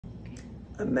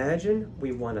Imagine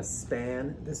we want to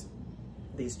span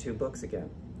these two books again.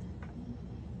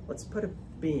 Let's put a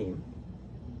beam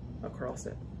across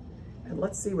it. And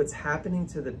let's see what's happening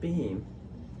to the beam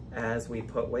as we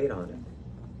put weight on it.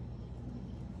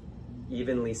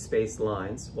 Evenly spaced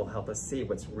lines will help us see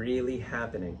what's really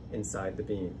happening inside the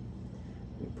beam.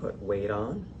 We put weight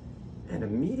on, and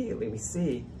immediately we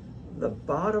see the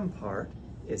bottom part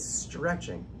is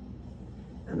stretching,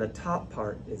 and the top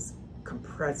part is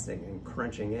compressing and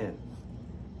crunching in.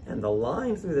 And the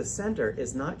line through the center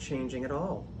is not changing at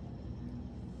all.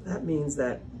 That means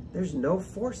that there's no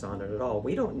force on it at all.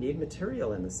 We don't need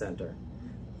material in the center.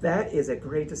 That is a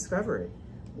great discovery.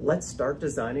 Let's start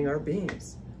designing our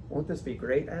beams. Won't this be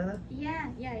great, Anna?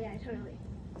 Yeah, totally.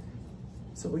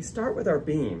 So we start with our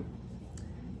beam,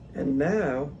 and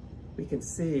now we can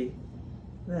see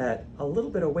that a little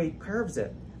bit of weight curves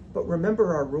it. But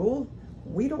remember our rule?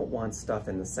 We don't want stuff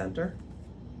in the center.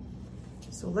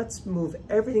 So let's move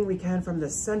everything we can from the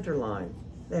center line.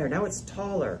 There, now it's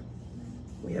taller.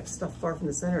 We have stuff far from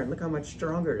the center, and look how much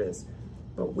stronger it is.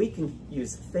 But we can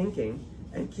use thinking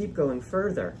and keep going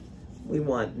further. We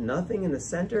want nothing in the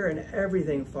center and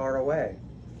everything far away.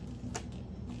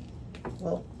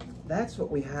 Well, that's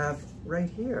what we have right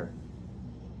here.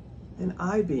 An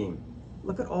I-beam.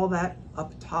 Look at all that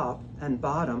up top and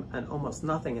bottom and almost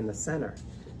nothing in the center.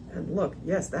 And look,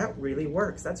 yes, that really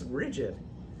works. That's rigid.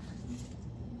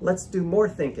 Let's do more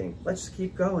thinking. Let's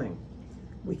keep going.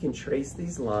 We can trace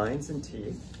these lines and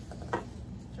teeth,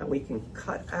 and we can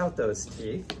cut out those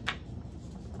teeth.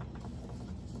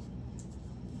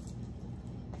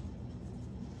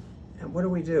 And what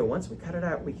do? Once we cut it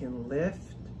out, we can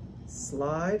lift,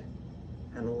 slide,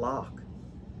 and lock.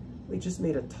 We just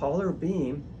made a taller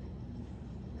beam,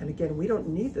 and again, we don't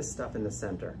need this stuff in the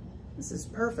center. This is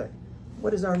perfect. What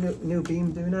does our new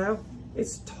beam do now?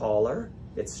 It's taller,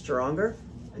 it's stronger,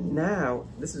 and now,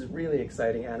 this is really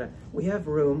exciting, Anna, we have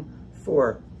room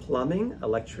for plumbing,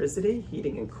 electricity,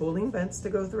 heating and cooling vents to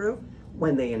go through.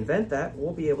 When they invent that,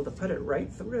 we'll be able to put it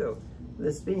right through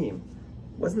this beam.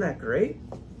 Wasn't that great?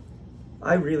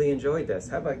 I really enjoyed this.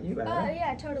 How about you, Anna?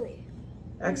 Yeah, totally.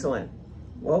 Excellent.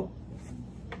 Well,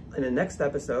 in the next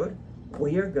episode,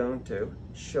 we are going to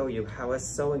show you how a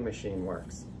sewing machine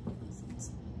works.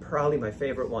 It's probably my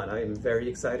favorite one. I am very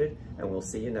excited, and we'll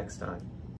see you next time.